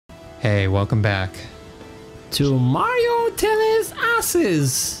Hey, welcome back. To Mario Tennis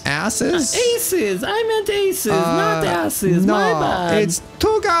Asses. Asses? Aces. I meant aces, not asses. No, My bad. it's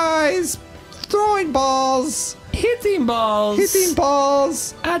two guys throwing balls. Hitting balls. Hitting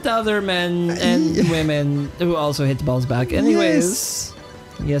balls. At other men and women who also hit the balls back. Anyways.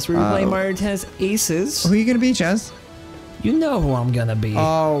 Yes, we're playing Mario Tennis Aces. Who are you going to be, Chaz? You know who I'm gonna be.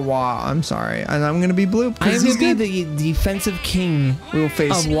 Oh, wow. I'm sorry. And I'm going to be Blue. I'm going to be the defensive king we will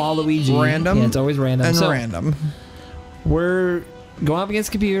face of Waluigi. Random. Yeah, it's always random. And so random. We're going up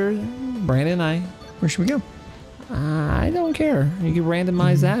against computer, Brandon and I. Where should we go? I don't care. You can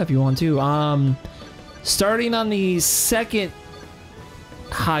randomize that if you want to. Starting on the second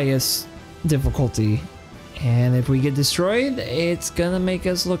highest difficulty. And if we get destroyed, it's going to make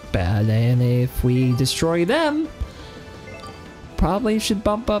us look bad. And if we destroy them, probably should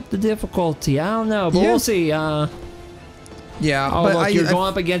bump up the difficulty. I don't know, but we'll see. Yeah, oh, but look, you're going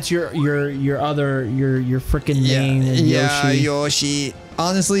up against your freaking main Yoshi.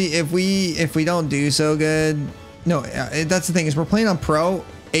 Honestly, if we don't do so good, no, that's the thing is we're playing on pro.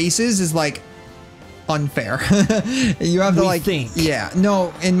 Aces is like unfair. You have to think. Yeah,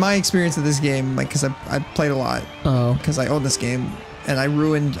 no. In my experience of this game, like, cause I played a lot. Oh, because I own this game, and I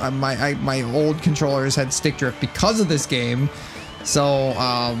ruined my old controllers had stick drift because of this game. So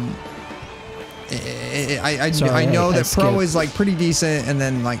I know that pro is like pretty decent, and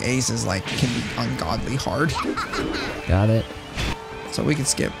then like ace is like can be ungodly hard. Got it. So we can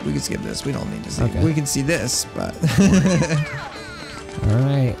skip this. We don't need to see. Okay. We can see this, but all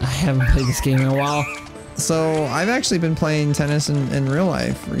right. I haven't played this game in a while. So I've actually been playing tennis in real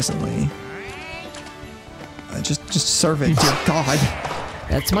life recently. Just serve it, dear God.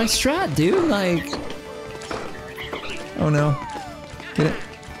 That's my strat, dude. Like, oh no. Get it?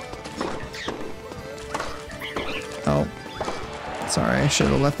 Oh. Sorry, I should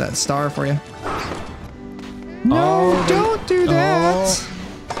have left that star for you. No, don't do that!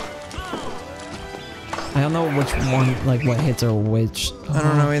 I don't know which one, like what hits are which. I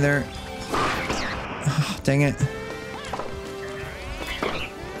don't know either. Oh, dang it.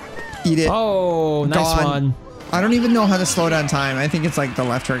 Eat it. Oh, nice one. I don't even know how to slow down time. I think it's like the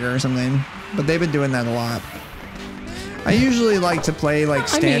left trigger or something. But they've been doing that a lot. I usually like to play like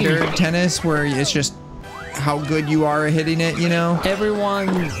standard tennis where it's just how good you are at hitting it, you know? Everyone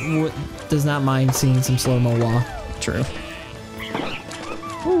does not mind seeing some slow-mo wall. True.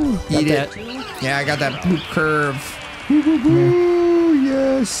 Ooh, eat it. Yeah, I got that blue curve. Ooh,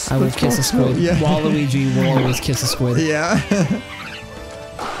 yes. I would kiss a squid. Yeah. Waluigi will always kiss a squid. Yeah.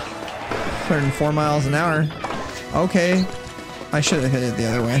 104 miles an hour. Okay. I should have hit it the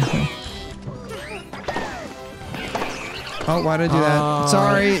other way. Oh, why did I do that?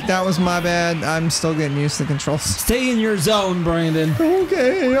 Sorry, that was my bad. I'm still getting used to the controls. Stay in your zone, Brandon.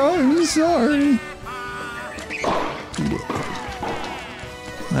 Okay, I'm sorry.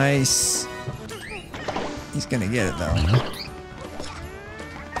 Nice. He's gonna get it though.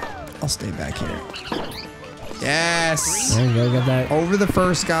 I'll stay back here. Yes. There you go. Got that. Over the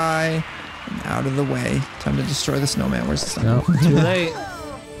first guy. And out of the way. Time to destroy the snowman. Where's the snowman? Nope, too late.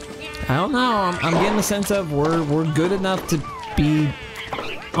 I don't know. I'm getting the sense of we're good enough to be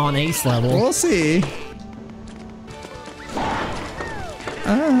on ace level. We'll see.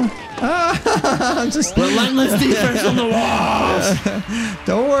 Just relentless defense on the walls.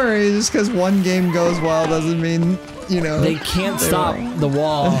 Don't worry. Just because one game goes well doesn't mean, you know. They can't stop the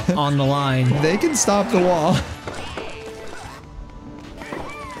wall on the line. They can stop the wall.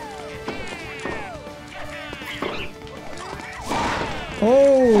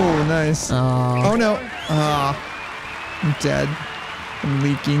 Oh, nice. Oh no. I'm dead. I'm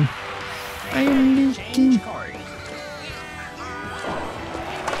leaking. I'm leaking.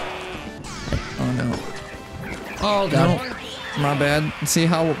 Oh no. Oh god. No. My bad. See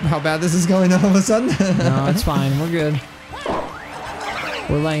how bad this is going all of a sudden? No, it's fine. We're good.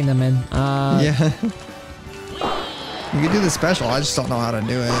 We're laying them in. Yeah. You can do the special. I just don't know how to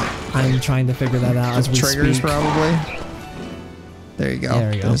do it. I'm trying to figure that out as we triggers speak. Probably. There you go.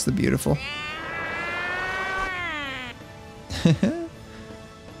 There you go. That's the beautiful.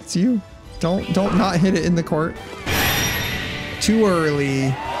 It's you. Don't not hit it in the court. Too early.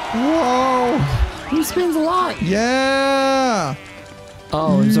 Whoa. He spins a lot. Yeah.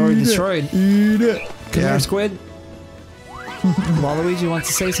 Oh, it's already destroyed. Eat it. Come here, squid. Waluigi wants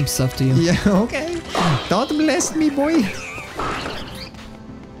to say some stuff to you. Yeah, okay. Don't molest me, boy.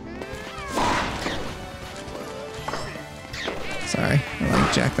 Sorry, I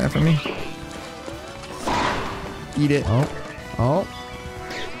like jack that for me. Eat it. Oh.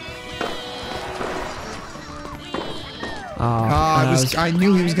 I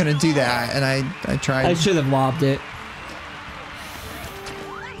knew he was gonna do that, and I tried. I should have lobbed it.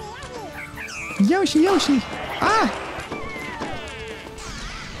 Yoshi. Ah!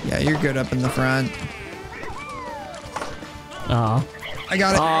 Yeah, you're good up in the front. Oh. I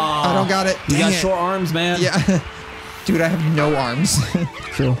got it. I don't got it. You Dang got it. short arms, man. Yeah. Dude, I have no arms.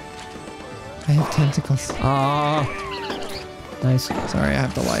 True. I have tentacles. Nice. Sorry, I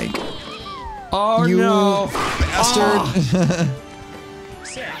have to like... Oh, you no. bastard.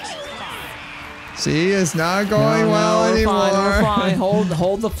 See, it's not going well anymore. We're fine.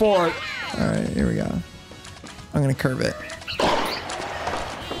 Hold the fort. All right, here we go. I'm gonna curve it.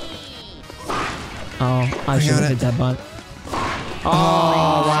 Oh, I should have hit that button.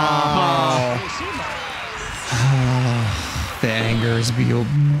 Oh, wow. The anger is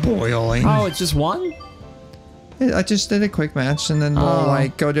boiling. Oh, it's just one? I just did a quick match, and then we'll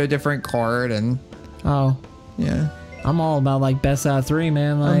like go to a different court, and yeah. I'm all about like best out of 3,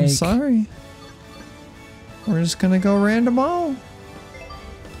 man. Like, I'm sorry. We're just gonna go random all.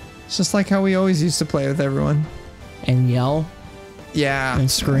 It's just like how we always used to play with everyone. And yell. Yeah.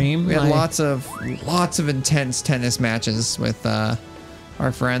 And scream. We had lots of intense tennis matches with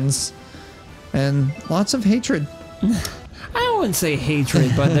our friends, and lots of hatred. I wouldn't say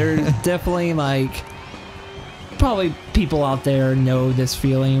hatred, but there's definitely like probably people out there know this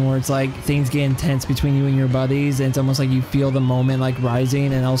feeling where it's like things get intense between you and your buddies, and it's almost like you feel the moment like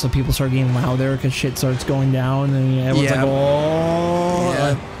rising, and also people start getting louder because shit starts going down, and everyone's like,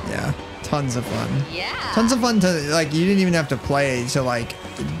 oh. Yeah. Tons of fun. Yeah. Tons of fun to like. You didn't even have to play to like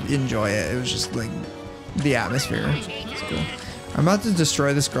enjoy it. It was just like the atmosphere. It's cool. I'm about to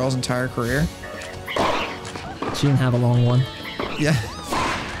destroy this girl's entire career. She didn't have a long one. Yeah.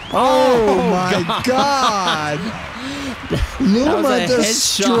 Oh my god! Luma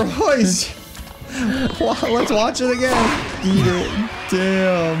destroys. Well, let's watch it again. Eat it.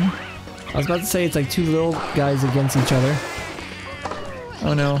 Damn. I was about to say it's like 2 little guys against each other.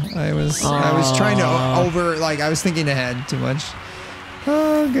 Oh no, I was trying to I was thinking ahead too much.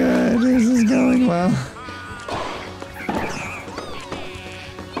 Oh good, this is going well.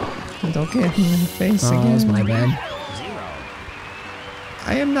 Don't get me in the face again. That was my bad.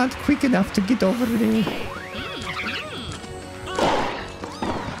 I am not quick enough to get over there.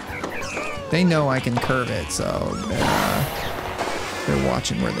 They know I can curve it, so they're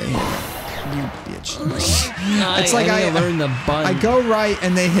watching where they hit it. You bitch. It's like I learned the button. I go right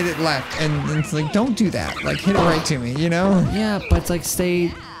and they hit it left, and it's like, don't do that. Like, hit it right to me, you know? Yeah, but it's like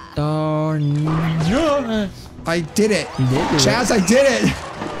stay. Oh no! I did it. You did do Chaz, I did it.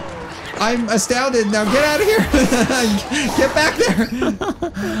 I'm astounded. Now get out of here. Get back there.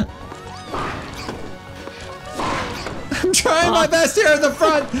 I'm trying my best here in the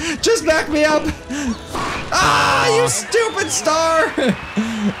front. Just back me up. Ah, you stupid star.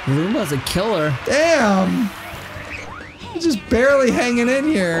 Luma's a killer. Damn. You're just barely hanging in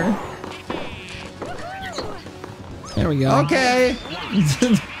here. There we go. Okay.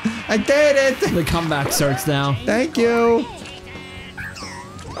 I did it. The comeback starts now. Thank you.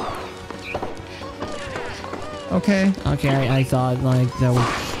 Okay. Okay, I thought like that was...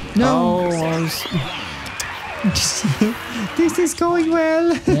 No. This is going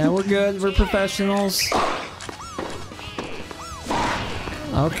well. Yeah, we're good. We're professionals.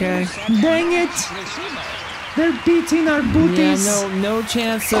 Okay. Dang it. They're beating our booties. Yeah, no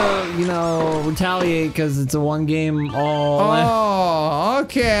chance to, retaliate because it's a 1 game all. Oh,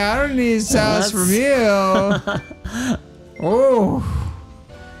 okay. I don't need sauce from you. Oh.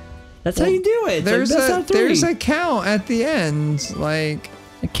 That's how you do it. There's a count at the end, like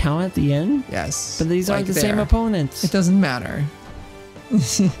a count at the end. Yes, but these aren't the same opponents. It doesn't matter.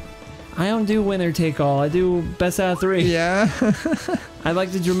 I don't do winner take all. I do best out of 3. Yeah. I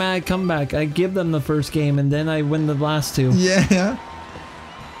like the dramatic comeback. I give them the first game and then I win the last 2. Yeah.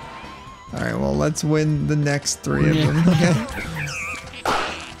 All right. Well, let's win the next 3 of them. Okay.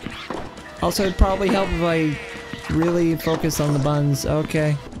 Also, it'd probably help if I really focus on the buttons.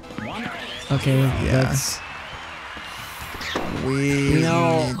 Okay. Okay, yeah.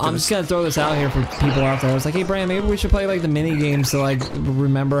 I'm just gonna throw this out here for people out there. I was like, hey, Brand, maybe we should play like the mini games to like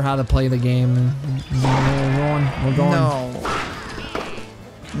remember how to play the game. We're going. No.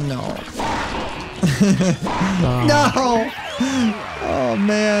 No. Oh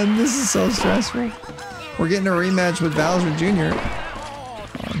man, this is so stressful. We're getting a rematch with Bowser Jr. Oh,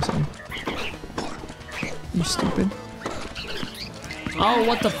 I'm sorry. You stupid. Oh,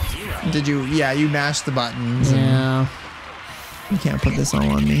 what the? Did you? Yeah, you mashed the buttons. Yeah. You can't put this all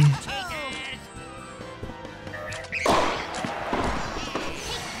on me.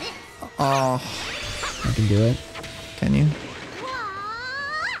 Oh. I can do it. Can you?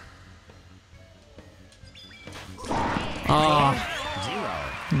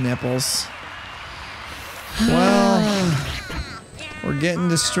 Nipples. Well, we're getting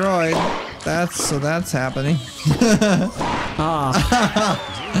destroyed. That's happening.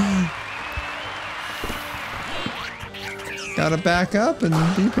 Gotta back up and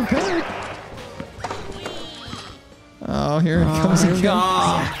be prepared. Oh, here it comes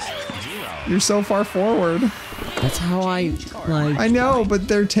again. You're so far forward. That's how I like. I know, but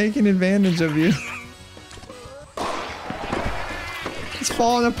they're taking advantage of you. It's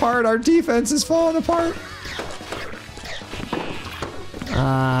falling apart. Our defense is falling apart.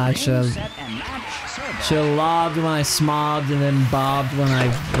 I should have lobbed when I smobbed and then bobbed when I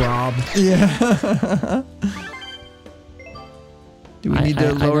robbed. Yeah. Do we need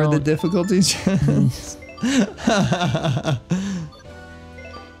to lower the difficulties?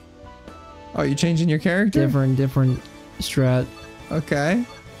 Oh, you changing your character? Different strat. Okay.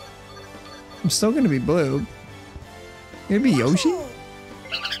 I'm still gonna be blue. You're gonna be Yoshi?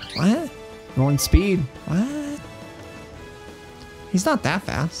 What? Going speed. What? He's not that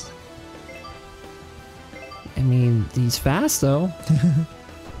fast. I mean, he's fast though.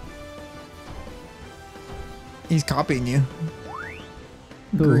 He's copying you.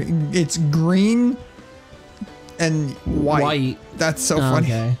 Who? It's green and white. That's so funny.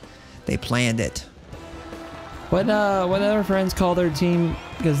 Okay. They planned it. What other friends call their team?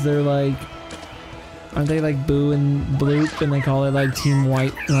 Because they're like, aren't they like Boo and Bloop, and they call it like Team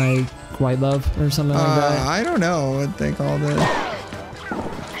White, like White Love or something like that? I don't know what they called it.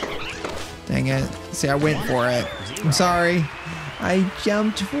 Dang it. See, I went for it. I'm sorry. I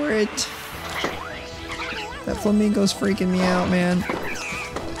jumped for it. That flamingo's freaking me out, man.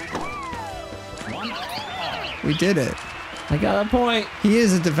 We did it. I got a point. He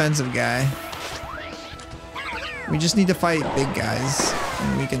is a defensive guy. We just need to fight big guys,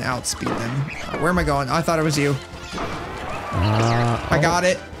 and we can outspeed them. Where am I going? I thought it was you. I got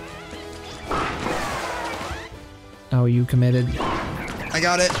it. Oh, you committed. I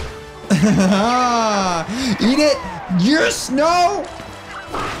got it. Eat it. Yes. No.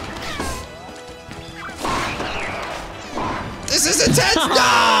 This is intense. No.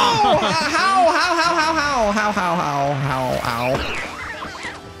 How?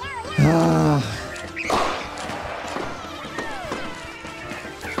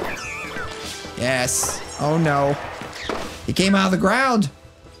 Yes. Oh no. He came out of the ground.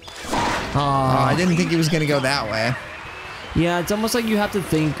 I didn't think he was gonna go that way. Yeah, it's almost like you have to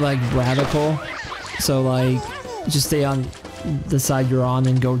think like radical. So like, just stay on the side you're on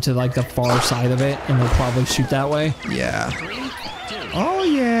and go to like the far side of it, and they'll probably shoot that way. Yeah. Oh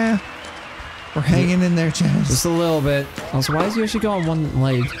yeah. We're hanging in there, Chaz. Just a little bit. Also, why does Yoshi go on one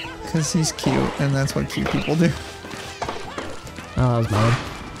leg? Because he's cute, and that's what cute people do. Oh, that was my bad.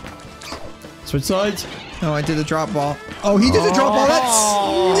 Switch sides. No, I did the drop ball. Oh, he did the drop ball.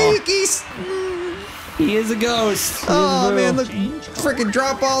 That's sneaky. He is a ghost. Oh man, the freaking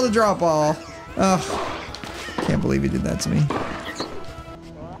drop ball to drop ball. Oh, can't believe he did that to me.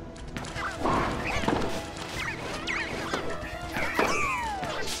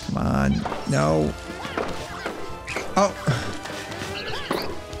 Come on, no. Oh.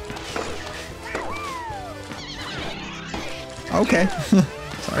 Okay.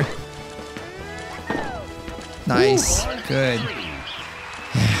 Sorry. Nice. Ooh. Good.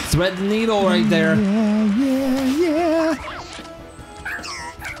 Thread the needle right there. Yeah.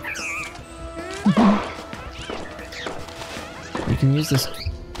 You can use this.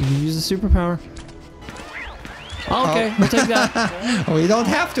 You can use the superpower. Okay, we'll take that. We don't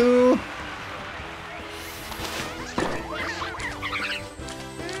have to.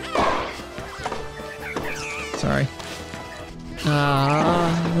 Sorry.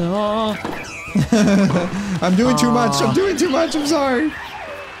 No. I'm doing too much. I'm doing too much. I'm sorry.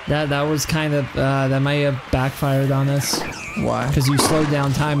 That was kind of that may have backfired on us. Why? Because you slowed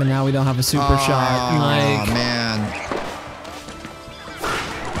down time and now we don't have a super shot. Like, oh man.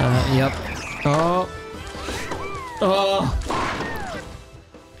 Yep. Oh.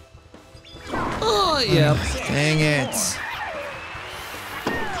 Yep. Dang it.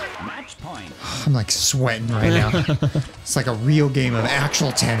 I'm like sweating right now. It's like a real game of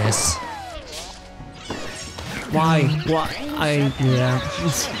actual tennis. Why? Yeah.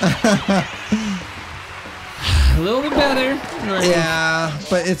 A little bit better. Yeah,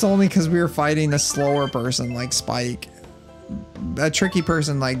 but it's only because we were fighting a slower person like Spike. A tricky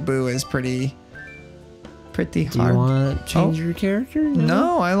person like Boo is pretty hard. Do you want to change your character?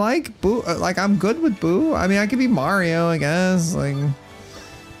 No, I like Boo. Like, I'm good with Boo. I mean, I could be Mario, I guess. Like,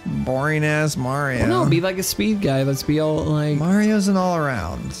 Boring ass Mario. Well, no, be like a speed guy. Let's be all like. Mario's an all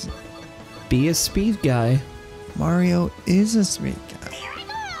around. Be a speed guy. Mario is a speed guy.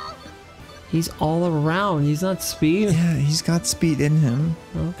 He's all around. He's not speed. Yeah, he's got speed in him.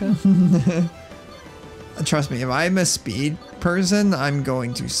 Okay. Trust me, if I'm a speed person, I'm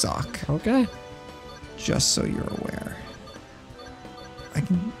going to suck. Okay. Just so you're aware. I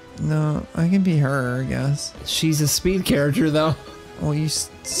can be her, I guess. She's a speed character, though. Oh,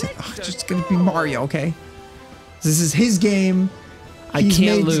 just gonna be Mario, okay? This is his game. I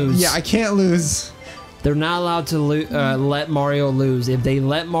can't lose. Yeah, I can't lose. They're not allowed to let Mario lose. If they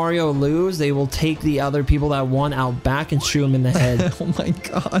let Mario lose, they will take the other people that won out back and shoot him in the head. Oh my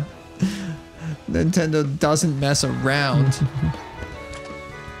god. Nintendo doesn't mess around.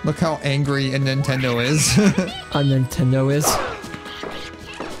 Look how angry a Nintendo is. A Nintendo is.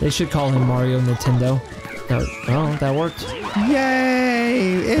 They should call him Mario Nintendo. Oh, that worked.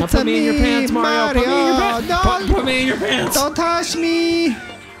 Yay! It's now put me in your pants, Mario. Put me in your pants. No, put me in your pants. Don't touch me.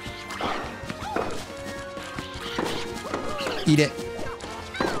 Eat it.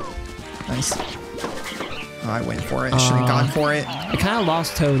 Nice. Oh, I went for it. Should have gone for it. I kind of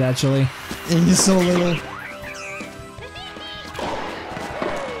lost Toad, actually. He's so little.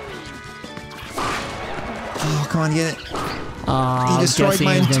 Oh, come on, get it. He destroyed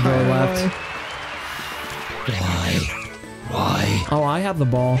my entire life. Why? Oh, I have the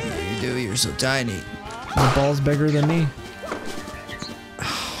ball. You do. You're so tiny. The ball's bigger than me.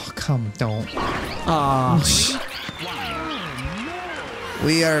 Oh, come, don't.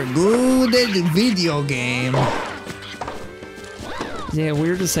 We are good at video game. Yeah,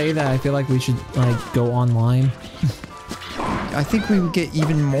 weird to say that. I feel like we should like go online. I think we would get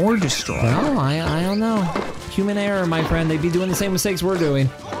even more destroyed. Well, I don't know. Human error, my friend. They'd be doing the same mistakes we're doing.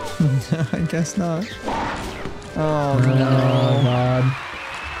 I guess not. Oh no, God.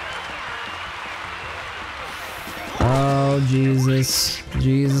 Oh Jesus,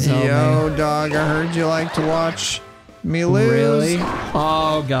 Jesus help me. Yo, dog, I heard you like to watch me lose. Really?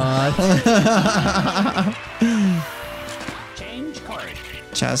 Oh God. Change card.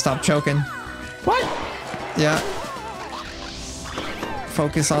 Chaz, stop choking. What? Yeah.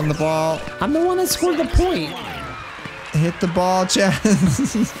 Focus on the ball. I'm the one that scored the point. Hit the ball,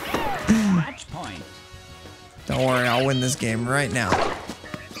 Chaz. Match point. Don't worry, I'll win this game right now.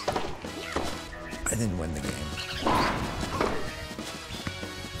 I didn't win the game.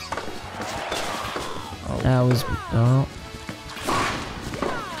 That was No.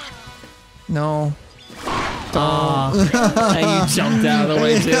 and you jumped out of the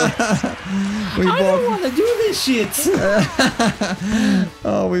way too. I don't want to do this shit.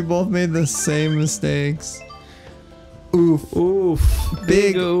 Oh, we both made the same mistakes. Oof. Oof.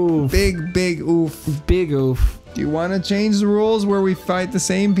 Big oof. Big oof. Big oof. Do you want to change the rules where we fight the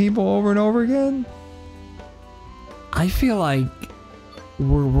same people over and over again? I feel like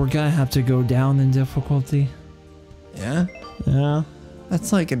we're gonna have to go down in difficulty. Yeah? Yeah.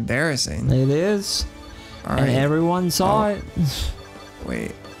 That's like embarrassing. It is. All And right. everyone saw it.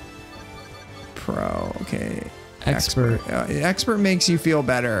 Wait. Pro. Okay. Expert. Expert makes you feel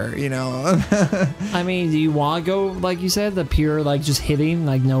better, you know. I mean, do you want to go, like you said, the pure, like, just hitting,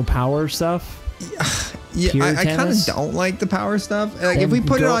 like, no power stuff? Yeah, Pure I kind of tennis? don't like the power stuff. Like Then if we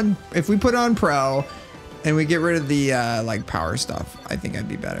put it go- on, if we put it on pro, and we get rid of the like power stuff, I think I'd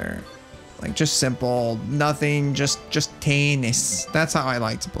be better. Like just simple, nothing, just tennis. That's how I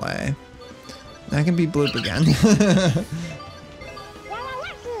like to play. That can be bloop again.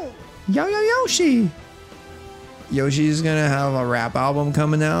 Yo Yoshi. Yoshi's gonna have a rap album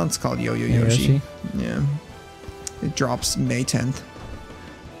coming out. It's called Yo Yoshi. Yeah. It drops May 10th.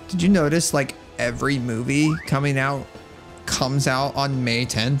 Did you notice like every movie coming out comes out on May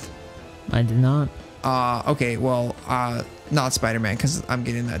 10th? I did not. Okay, well, not Spider-Man because I'm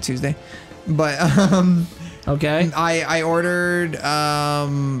getting that Tuesday. But Okay. I ordered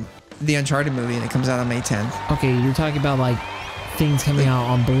the Uncharted movie and it comes out on May 10th. Okay, you're talking about, like, things coming out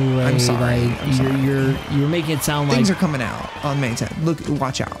on Blu-ray. I'm sorry, Like, I'm sorry. You're making it sound Things like... are coming out on May 10th. Look,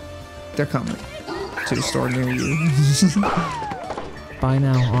 watch out. They're coming to the store near you. Buy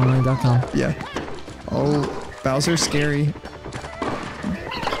now, online.com. Yeah. Oh, Bowser's scary.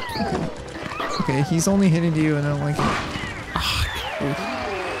 Okay, he's only hitting you and I don't like it.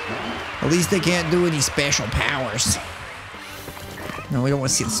 At least they can't do any special powers. No, we don't want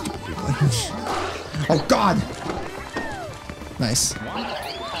to see the stupid people. Oh, God! Nice.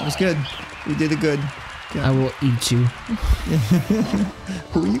 That was good. We did it good. I will eat you.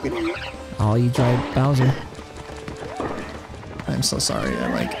 Who are you gonna eat? I'll eat dry Bowser. I'm so sorry.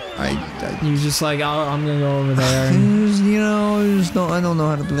 I You're just like, oh, I'm gonna go over there. you know, I don't know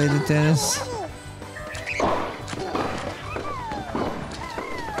how to play the tennis.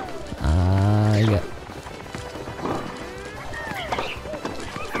 Yeah.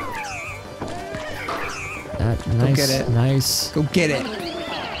 Nice, get it. nice. Go get it.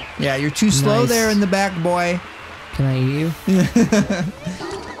 Yeah, you're too slow Nice. there in the back, boy. Can I eat you?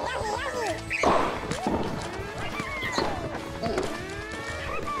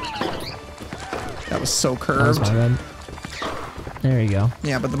 That was so That was curved. my bad. There you go.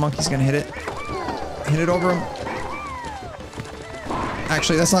 Yeah, but the monkey's gonna hit it. Hit it over him.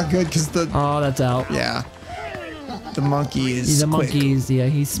 Actually, that's not good because the Oh, that's out. yeah, the monkey is He's a quick. monkey.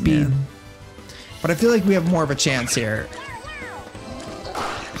 He's speed. Yeah. But I feel like we have more of a chance here.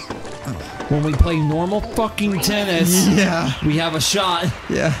 When we play normal fucking tennis, Yeah, we have a shot.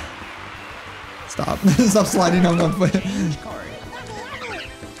 yeah. Stop. Stop sliding on one foot. Change card.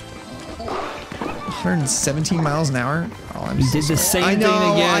 117 miles an hour. Oh, I'm We so did the sorry. same I know,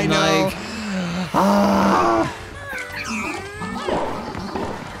 thing again. I know. Like, Ah.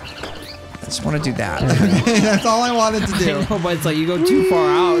 I just want to do that. Okay, that's all I wanted to I do. know, but it's like you go too far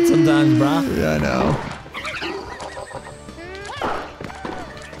out sometimes, bruh. Yeah, I know.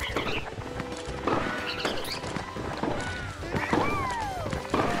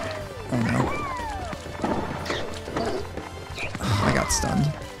 Oh no. Oh, I got stunned.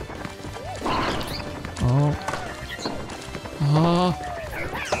 Oh. Oh.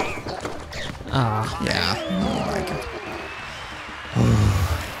 Ah. Yeah.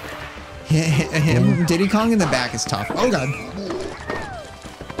 Him, Diddy Kong in the back is tough. Oh god.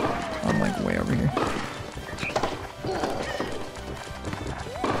 I'm like way over here.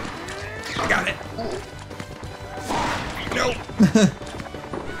 Got it. Nope.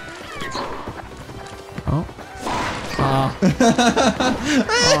 Oh. Ah.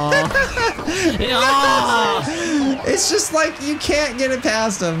 Ah. It's just like you can't get it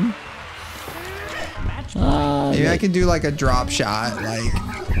past him. Maybe I can do like a drop shot, like.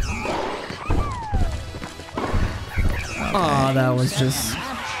 Oh, that was just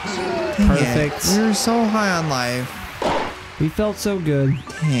Dang perfect. it. We were so high on life. We felt so good.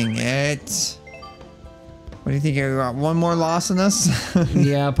 Dang it. What do you think? I got one more loss in us?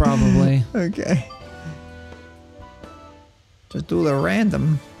 Yeah, probably. Okay. Just do the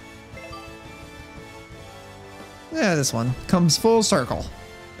random. Yeah, this one comes full circle.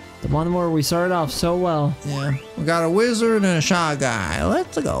 The one where we started off so well. Yeah. We got a wizard and a shy guy.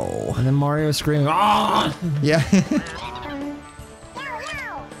 Let's go. And then Mario screaming, ah! Yeah.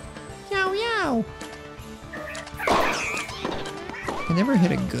 Yow, yow. I never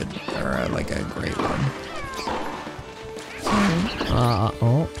hit a good or like a great one.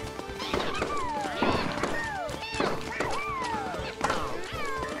 Oh.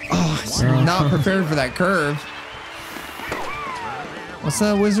 Oh, it's not prepared for that curve. What's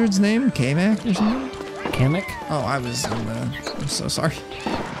that wizard's name? K-Mac or something? Kamek? Oh, I was in the... I'm so sorry.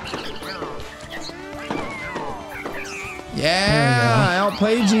 Yeah, I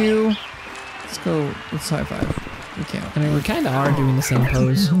outplayed you. Let's go. Let's high five. We can't. I mean, we kind of are doing the same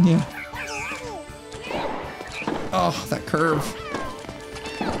pose. Yeah. Oh, that curve.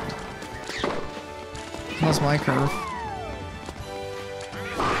 How's my curve?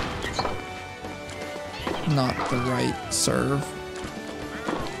 Not the right serve.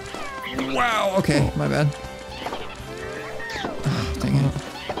 Wow. Okay, my bad. Oh, dang it.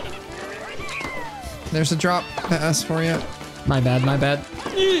 There's a drop pass for you. My bad, my bad.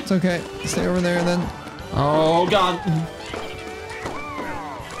 It's okay. Stay over there then. Oh, God.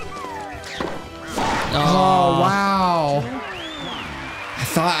 Oh, wow. I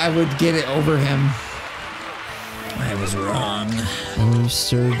thought I would get it over him. I was wrong. And you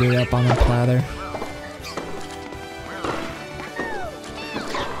served it up on a platter.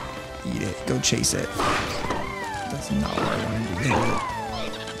 Eat it. Go chase it. That's not what I wanted to do.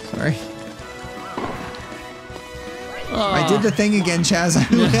 Sorry. I did the thing again, Chaz.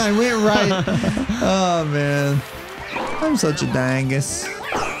 I went right. Oh, man. I'm such a dangus.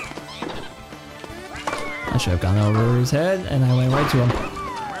 I should have gone over his head, and I went right to him.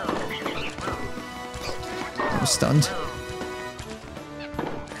 I'm stunned.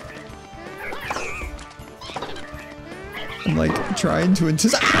 I'm like trying to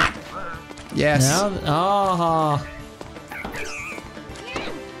anticipate. Ah! Yes. Now, oh,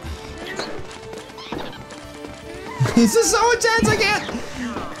 This is so intense. I can't.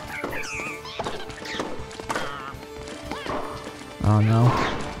 oh no.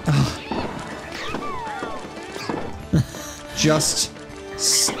 Just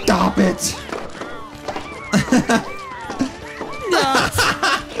stop it.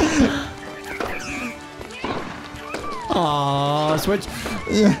 Oh, switch.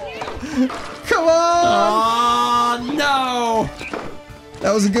 Yeah. Come on! Oh, no!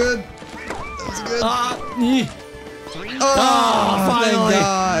 That was good. That was good. Oh, thank finally.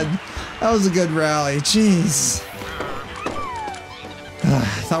 God. That was a good rally. Jeez. I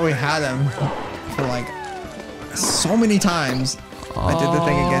thought we had him for like so many times. I did the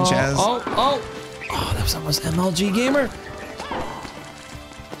thing again, Chaz. Oh, that was almost MLG Gamer.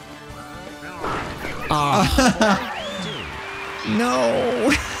 No.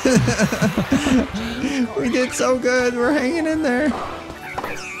 We did so good. We're hanging in there.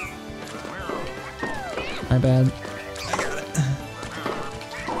 My bad.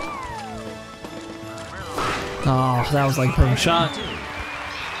 Oh, that was like a perfect shot.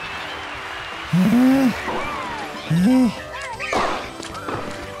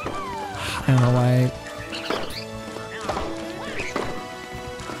 I don't know why.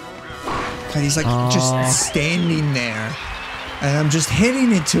 God, he's like just standing there. And I'm just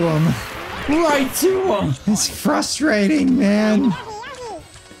hitting it to him. Right to him. It's frustrating, man.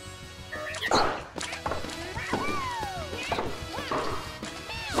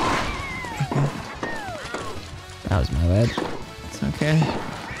 That was my bad. It's okay.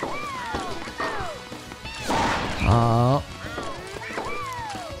 Oh.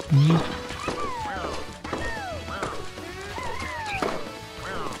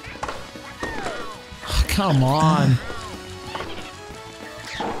 Come on.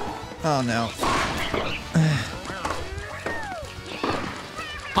 Oh no.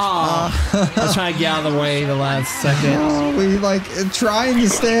 Oh, I was trying to get out of the way the last second. Oh, we like trying to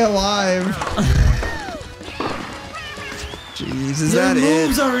stay alive. Jeez, is Their that it?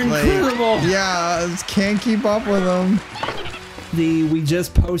 moves are incredible. Like, yeah, I just can't keep up with them. We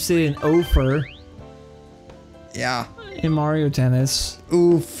just posted an offer Yeah. in Mario Tennis.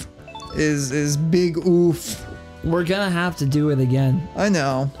 Oof. Is big oof. We're gonna have to do it again. I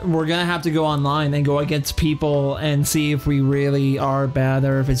know. We're gonna have to go online and go against people and see if we really are bad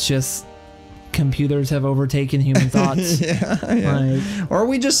or if it's just computers have overtaken human thoughts. Yeah. Like, Or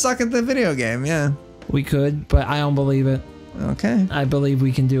we just suck at the video game, yeah. we could, but I don't believe it. Okay. I believe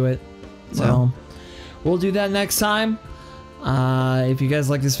we can do it. So Well. we'll do that next time. If you guys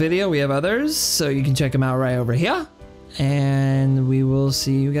like this video, we have others, so you can check them out right over here. And we will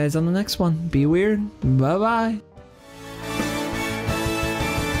see you guys on the next one. Be weird. Bye-bye.